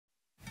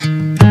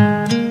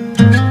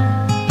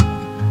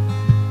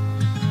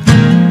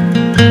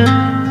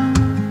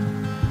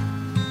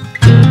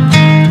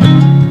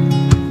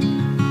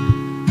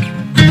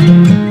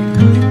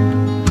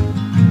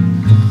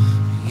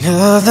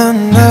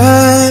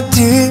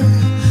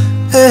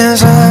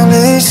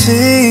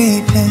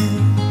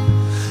sleeping,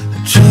 I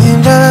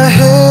dreamed I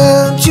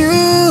held you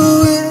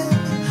in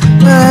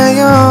my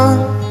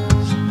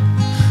arms.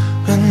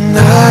 When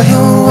I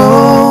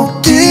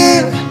awoke,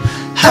 dear,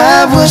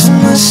 I was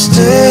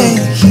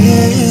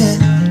mistaken.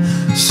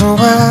 So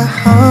I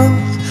hung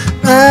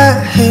my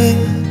head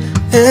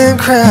and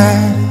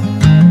cried.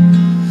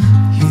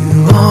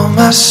 You are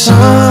my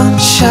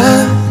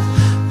sunshine,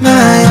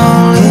 my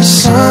only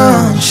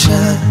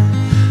sunshine.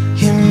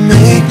 You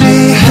make me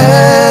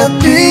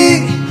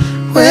happy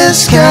when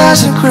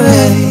skies are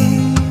gray.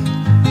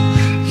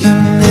 You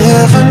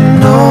never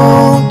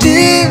know,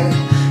 dear,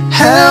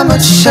 how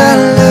much I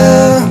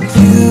love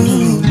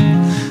you.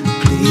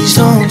 Please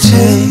don't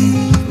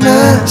take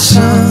my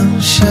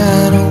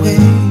sunshine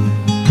away.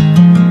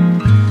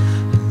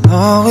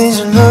 I'll always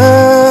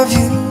love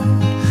you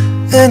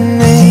and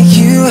make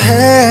you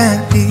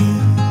happy.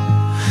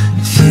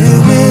 If you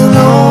will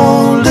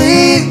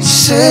only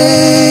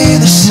say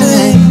the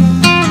same.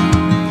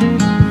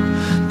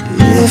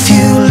 If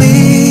you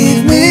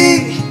leave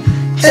me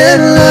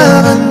and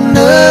love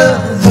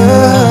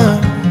another,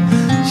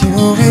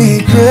 you'll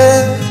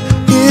regret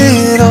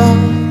it all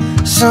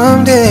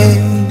someday.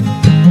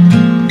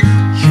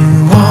 You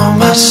are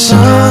my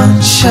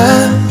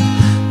sunshine,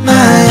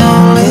 my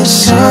only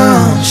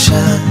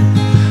sunshine.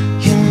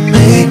 You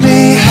make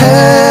me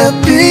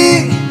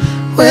happy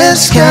when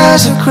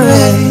skies are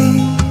gray.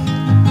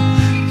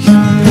 You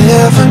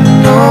never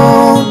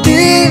know,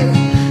 dear,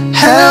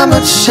 how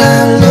much I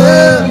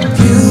love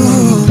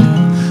you.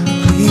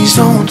 Please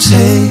don't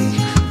take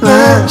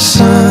my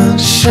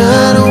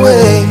sunshine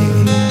away.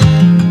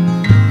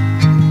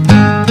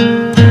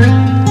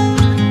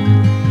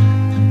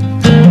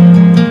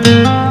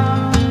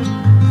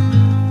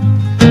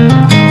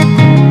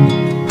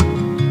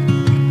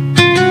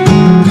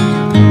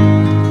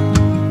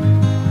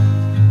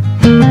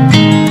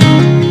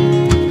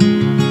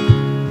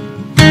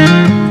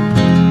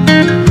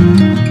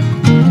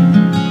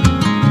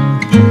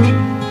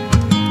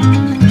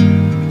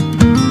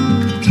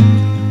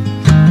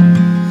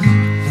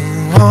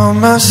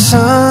 My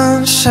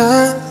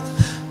sunshine,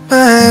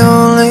 my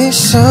only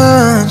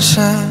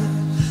sunshine.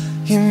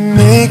 You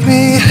make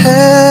me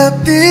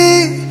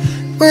happy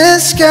when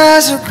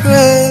skies are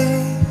gray.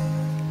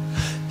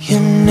 You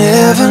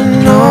never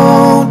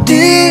know,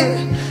 dear,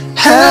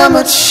 how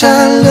much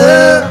I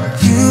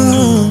love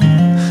you.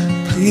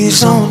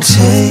 Please don't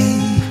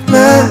take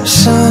my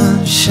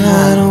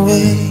sunshine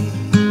away.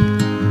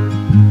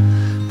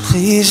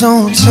 Please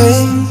don't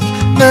take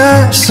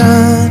my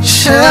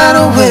sunshine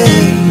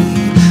away.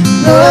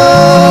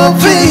 No,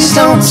 please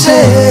don't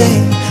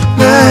take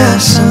my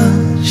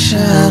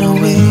sunshine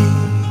away.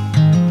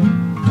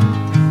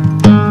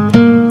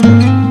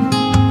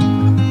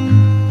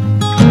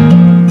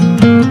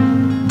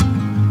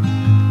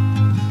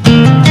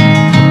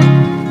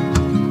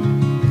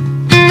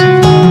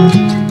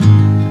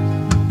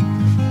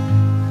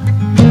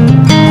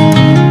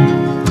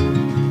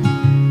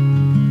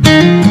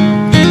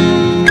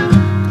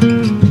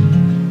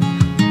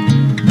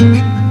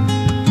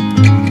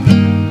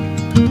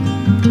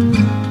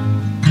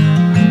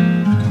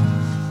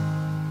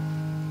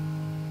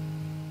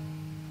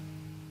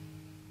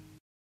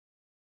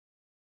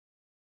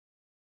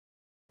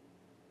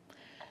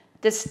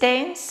 The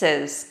dance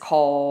is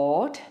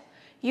called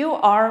You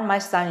Are My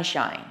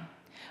Sunshine,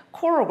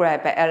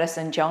 choreographed by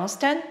Alison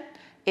Johnstone.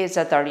 It's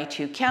a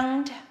 32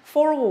 count,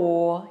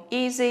 4-wall,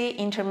 easy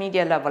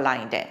intermediate level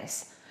line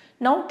dance.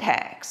 No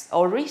text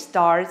or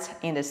restarts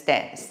in the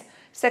dance.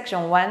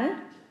 Section 1,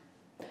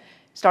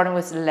 starting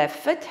with left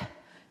foot,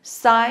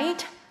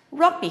 side,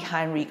 rock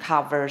behind,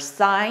 recover,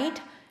 side,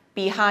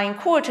 behind,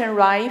 quarter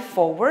right,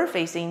 forward,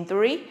 facing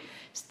 3,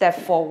 step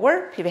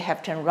forward, pivot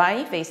half turn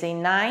right,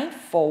 facing 9,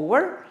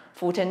 forward,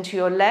 full turn to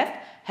your left,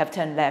 half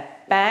turn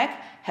left,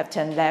 back, half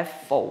turn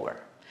left, forward.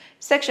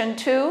 Section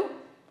 2,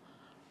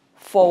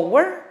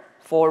 forward,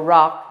 forward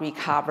rock,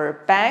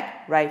 recover,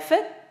 back, right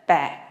foot,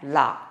 back,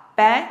 lock,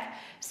 back,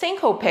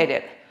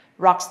 syncopated,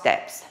 rock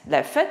steps,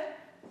 left foot,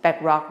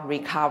 back rock,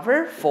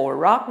 recover, forward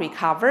rock,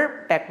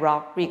 recover, back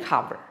rock,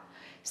 recover.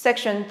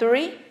 Section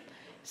 3,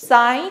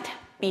 side,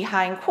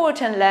 behind, quarter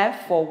turn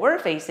left,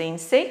 forward, facing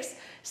 6,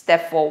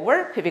 step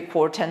forward, pivot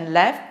quarter turn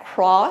left,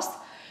 cross,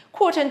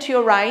 quarter turn to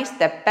your right,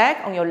 step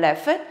back on your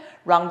left foot,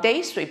 round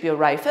day, sweep your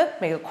right foot,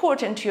 make a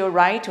quarter turn to your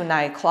right to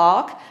 9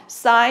 o'clock,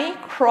 side,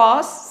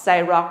 cross,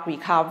 side rock,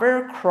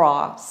 recover,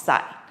 cross,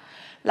 side.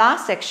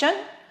 Last section,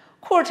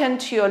 quarter turn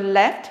to your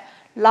left,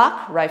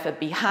 lock, right foot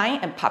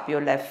behind and pop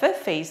your left foot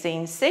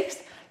facing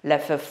 6,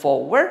 left foot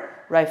forward,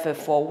 right foot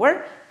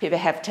forward, pivot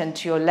half turn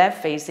to your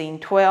left facing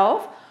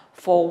 12,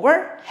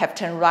 forward, half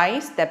turn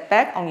right, step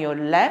back on your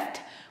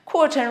left,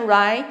 quarter turn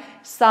right,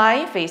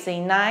 side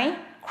facing 9,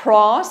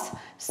 cross,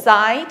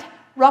 side,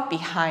 rock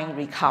behind,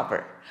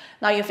 recover.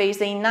 Now you're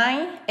facing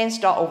 9 and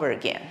start over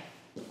again.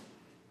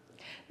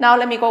 Now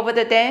let me go over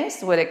the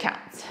dance with the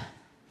counts.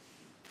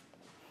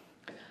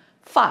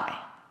 5,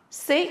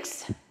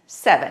 6,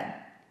 7,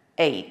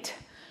 8.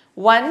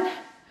 1,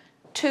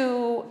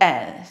 2,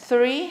 and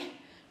 3,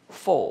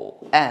 4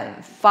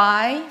 and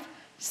 5,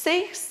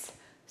 6,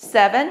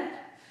 7,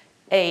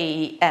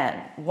 8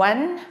 and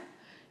 1,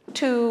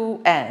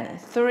 2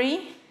 and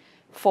 3,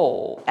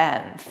 4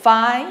 and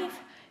 5,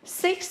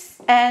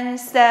 6 and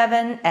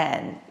 7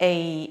 and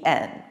 8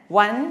 and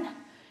 1,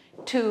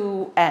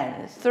 2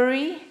 and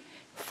 3,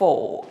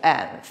 4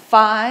 and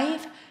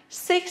 5,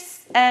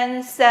 6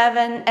 and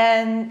 7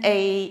 and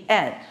 8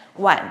 and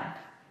 1,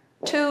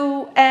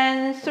 2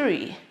 and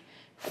 3,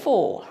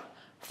 4,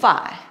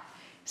 5,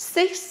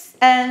 6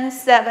 and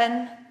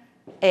 7,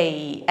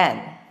 8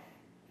 and.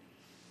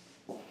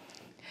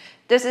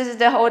 This is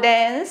the whole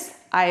dance.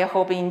 I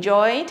hope you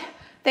enjoyed.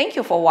 Thank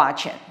you for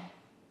watching.